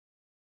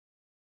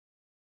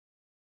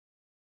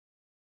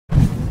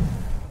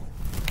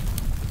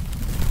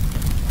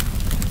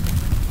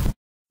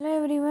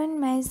everyone,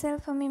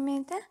 myself Ami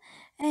Mehta,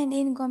 and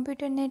in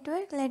computer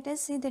network let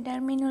us see the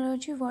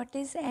terminology what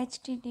is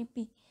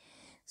HTTP.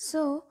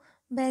 So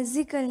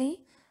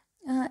basically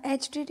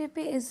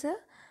HTTP is a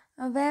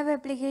web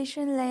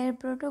application layer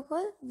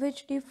protocol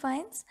which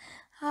defines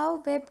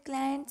how web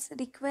clients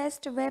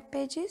request web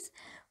pages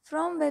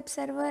from web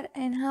server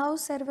and how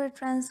server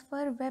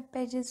transfer web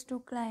pages to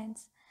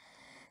clients.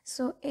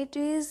 So it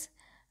is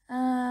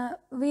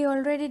we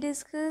already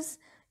discussed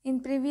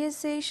in previous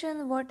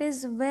session what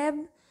is web,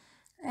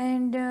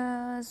 and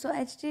so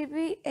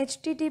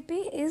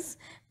HTTP is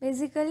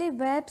basically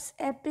web's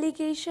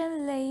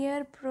application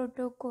layer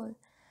protocol.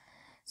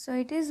 So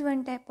it is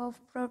one type of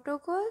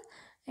protocol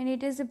and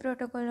it is a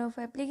protocol of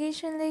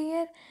application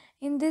layer.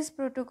 In this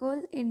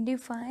protocol it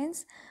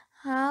defines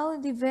how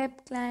the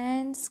web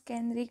clients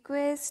can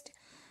request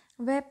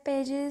web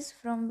pages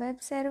from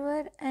web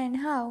server and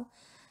how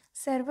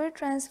server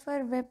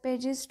transfer web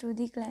pages to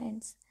the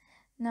clients.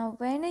 Now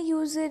when a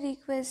user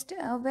requests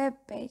a web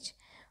page,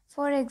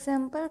 for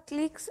example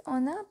clicks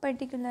on a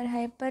particular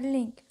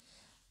hyperlink,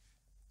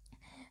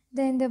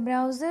 then the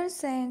browser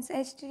sends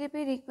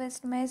HTTP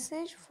request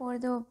message for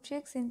the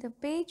objects in the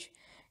page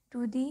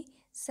to the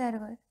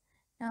server.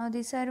 Now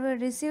the server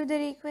receives the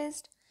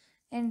request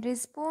and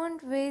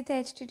respond with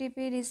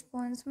HTTP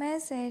response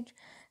message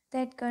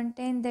that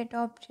contain that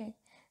object.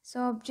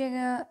 So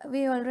object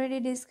we already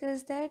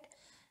discussed that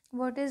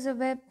what is a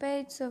web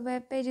page. So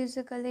web page is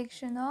a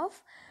collection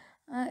of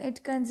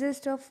it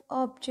consists of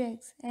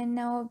objects, and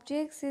now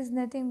objects is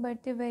nothing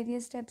but the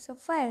various types of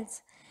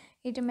files.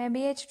 It may be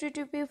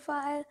HTTP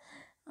file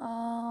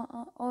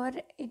or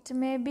it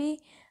may be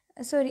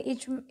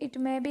it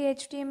may be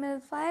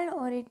HTML file,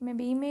 or it may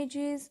be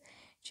images,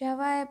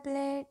 Java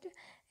applet,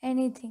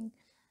 anything.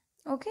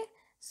 Okay,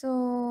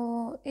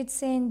 so it's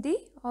saying the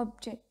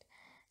object.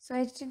 So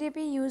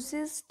HTTP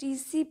uses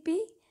TCP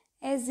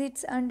as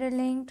its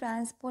underlying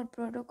transport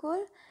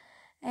protocol,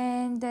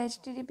 and the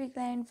HTTP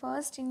client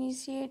first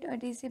initiate a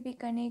TCP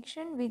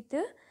connection with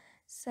the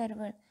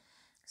server.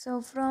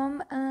 So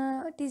from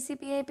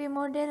TCP/IP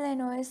model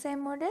and OSI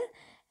model,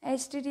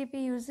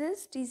 HTTP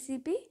uses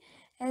TCP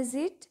as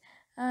its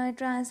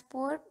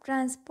transport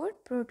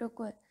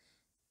protocol.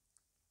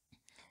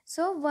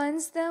 So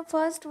once the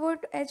first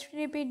what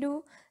HTTP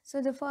do,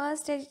 so the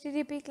first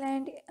HTTP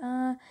client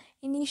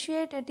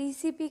initiate a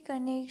TCP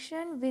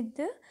connection with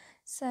the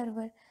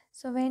server.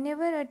 So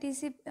whenever a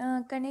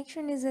TCP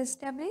connection is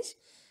established,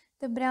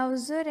 the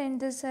browser and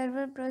the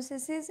server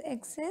processes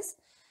access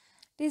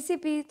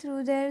TCP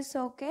through their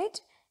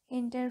socket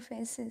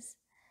interfaces.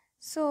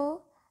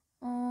 So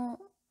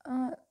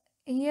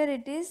here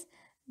it is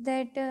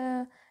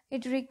that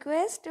it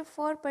requests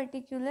for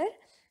particular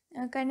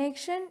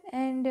connection,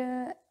 and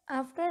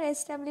after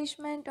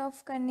establishment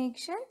of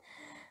connection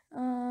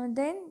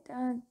then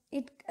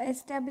it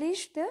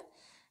established the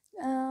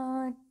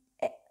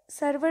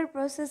server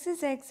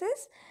processes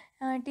access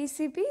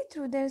TCP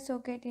through their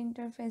socket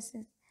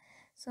interfaces.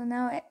 So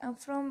now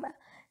from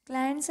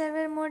client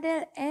server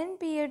model and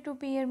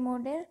peer-to-peer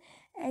model,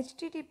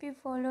 HTTP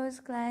follows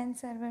client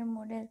server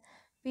model.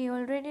 We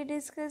already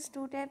discussed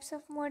two types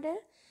of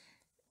model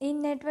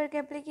in network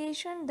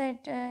application,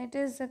 that it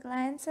is a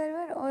client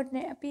server or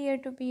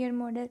peer-to-peer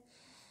model.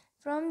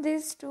 From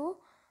these two,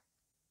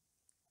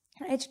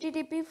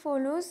 HTTP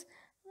follows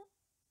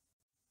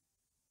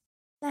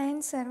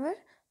client server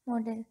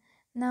model.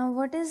 Now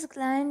what is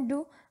client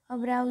do? A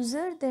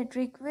browser that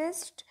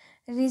request,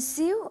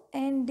 receive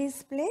and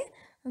display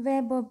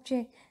web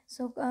object.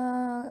 So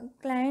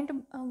client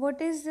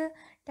what is the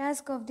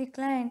task of the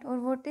client, or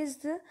what is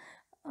the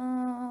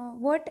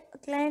what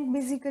client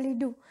basically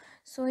do?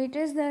 So it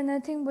is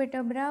nothing but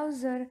a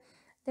browser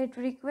that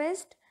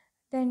request,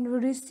 then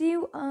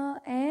receive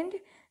and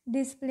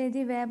display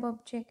the web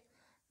object.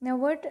 Now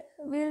what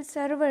will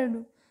server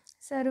do?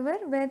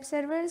 Web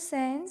server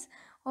sends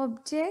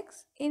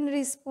objects in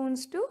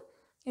response to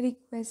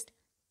request.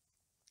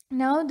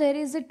 Now there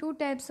is a two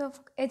types of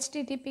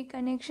HTTP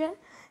connection,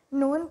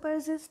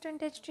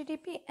 non-persistent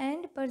HTTP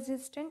and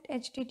persistent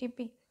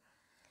HTTP.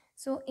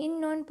 So in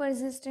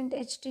non-persistent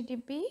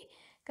HTTP,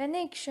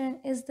 connection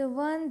is the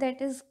one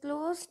that is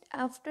closed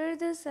after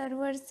the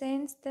server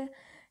sends the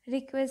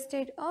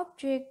requested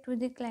object to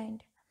the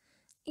client.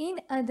 In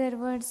other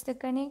words, the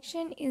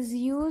connection is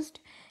used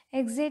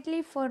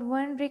exactly for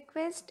one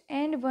request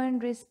and one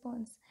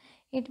response.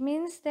 It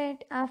means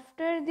that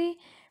after the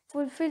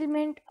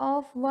fulfillment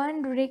of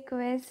one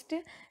request,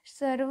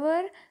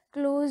 server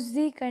closes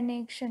the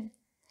connection.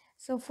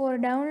 So for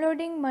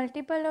downloading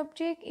multiple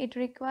objects, it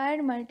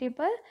required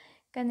multiple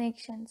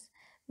connections.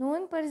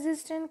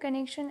 Non-persistent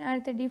connection are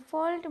the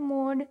default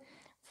mode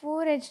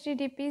for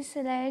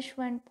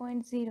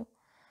HTTP/1.0.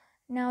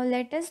 Now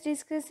let us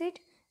discuss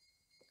it.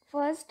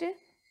 First,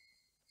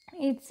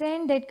 it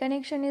send that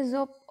connection is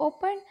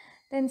open,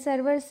 then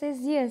server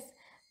says yes,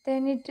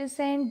 then it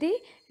send the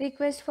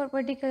request for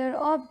particular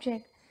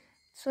object.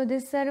 So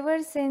this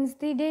server sends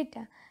the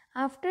data.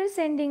 After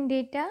sending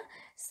data,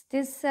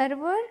 this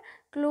server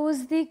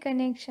close the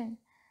connection.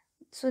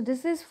 So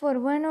this is for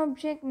one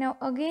object. Now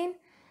again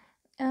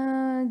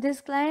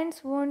this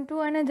clients want to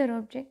another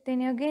object,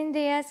 then again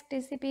they ask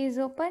TCP is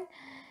open,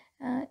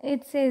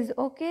 it says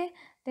okay,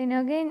 then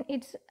again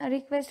it's a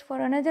request for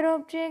another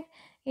object,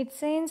 it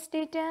sends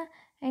data,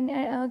 and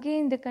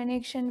again the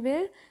connection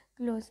will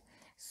close.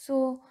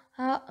 So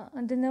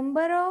the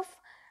number of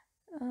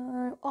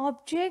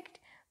object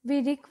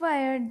we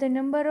require, the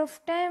number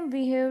of time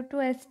we have to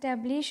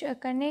establish a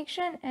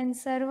connection, and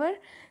server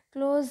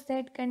close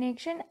that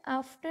connection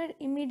after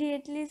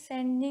immediately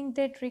sending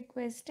that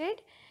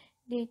requested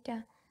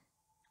data.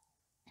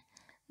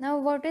 Now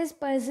what is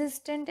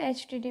persistent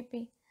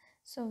HTTP?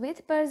 So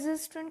with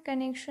persistent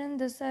connection,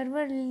 the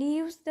server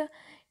leaves the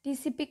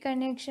TCP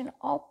connection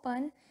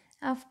open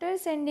after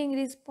sending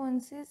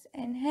responses,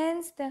 and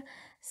hence the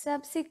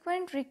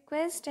subsequent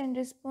requests and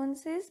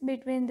responses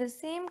between the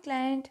same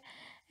client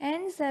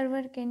and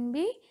server can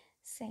be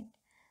sent.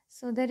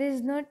 So there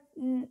is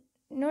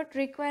not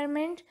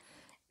requirement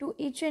to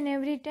each and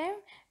every time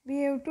we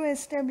have to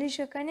establish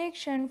a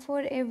connection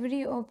for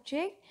every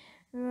object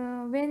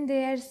when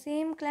they are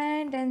same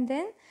client and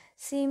then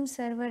same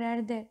server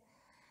are there.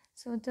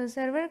 So the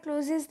server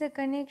closes the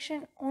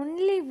connection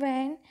only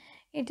when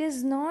it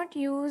is not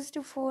used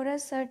for a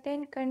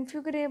certain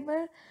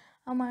configurable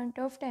amount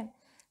of time.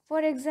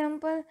 For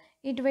example,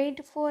 it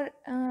wait for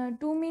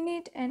 2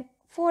 minutes, and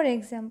for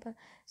example,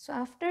 so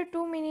after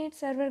 2 minutes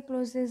server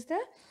closes the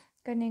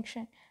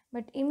connection,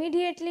 but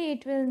immediately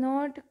it will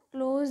not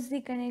close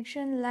the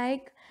connection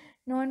like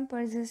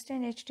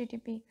non-persistent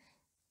HTTP.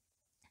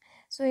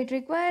 So it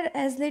requires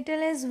as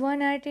little as 1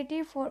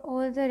 RTT for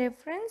all the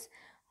reference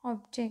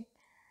object.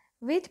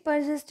 With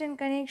persistent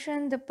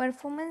connection, the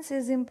performance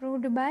is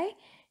improved by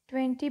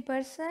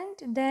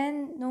 20%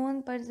 than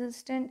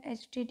non-persistent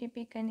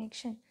HTTP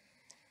connection.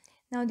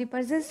 Now the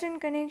persistent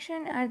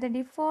connection are the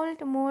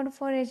default mode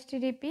for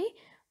HTTP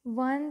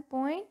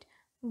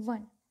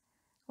 1.1.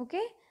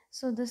 Okay,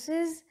 so this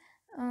is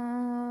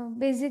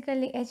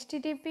basically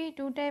HTTP,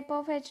 two type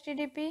of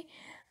HTTP,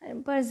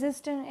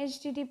 persistent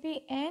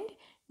HTTP and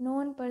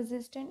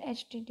non-persistent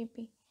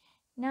HTTP.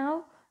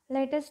 Now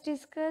let us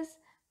discuss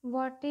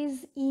what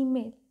is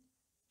email.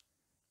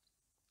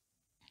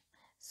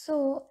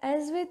 So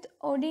as with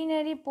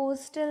ordinary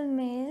postal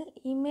mail,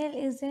 email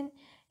is an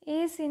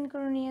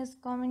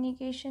asynchronous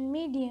communication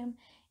medium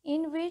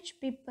in which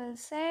people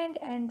send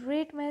and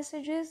read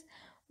messages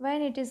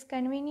when it is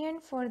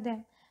convenient for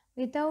them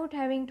without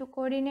having to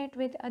coordinate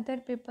with other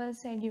people's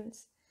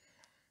schedules.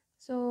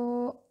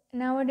 So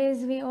nowadays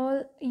we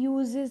all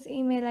uses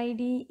email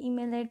ID,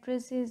 email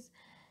addresses,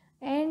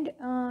 and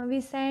we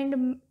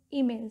send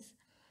emails.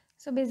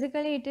 So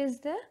basically it is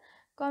the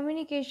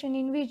communication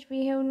in which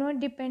we have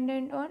not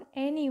dependent on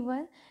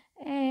anyone,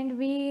 and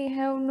we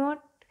have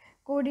not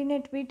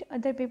coordinate with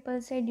other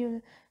people's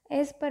schedule.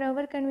 As per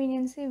our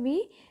convenience,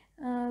 we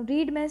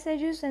read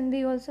messages and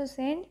we also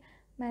send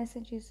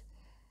messages.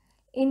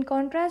 In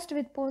contrast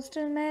with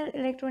postal mail,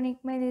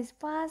 electronic mail is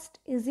fast,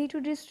 easy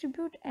to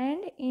distribute,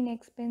 and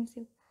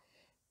inexpensive.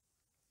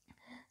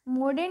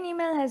 Modern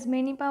email has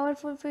many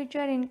powerful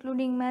features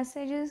including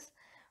messages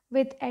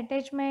with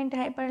attachment,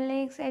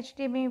 hyperlinks,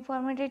 HTML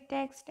formatted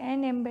text,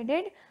 and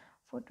embedded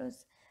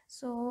photos.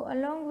 So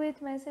along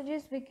with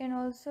messages we can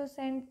also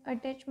send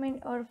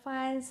attachment or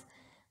files,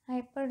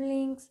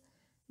 hyperlinks,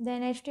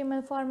 then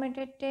HTML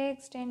formatted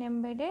text and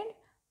embedded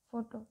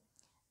photo.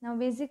 Now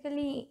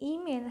basically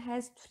email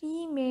has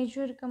three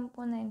major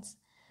components.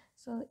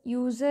 So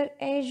user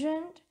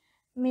agent,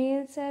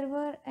 mail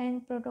server,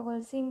 and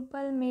protocol,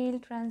 simple mail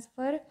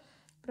transfer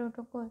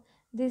protocol.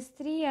 These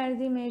three are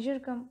the major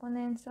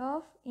components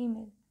of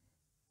email.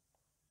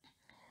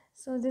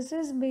 So this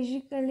is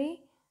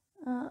basically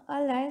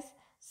Alice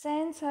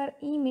sends her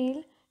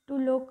email to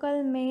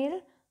local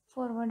mail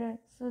forwarder.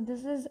 So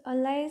this is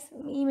Alice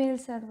email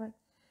server.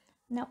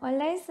 Now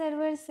Alice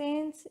server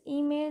sends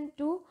email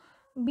to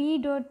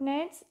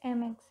B.NET's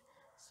MX.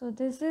 So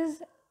this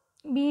is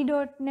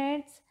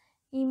B.NET's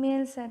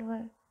email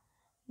server.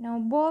 Now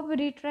Bob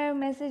retrieve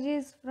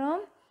messages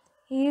from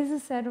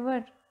his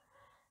server,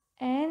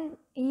 and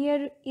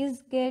here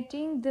is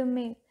getting the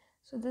mail.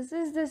 So this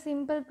is the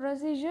simple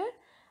procedure,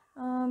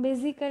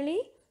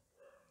 basically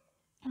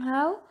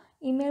how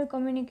email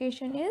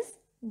communication is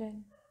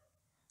done.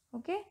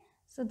 Okay,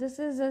 so this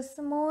is a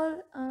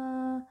small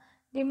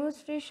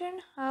demonstration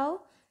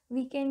how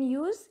we can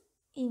use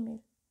email.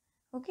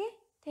 Okay,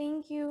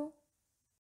 thank you.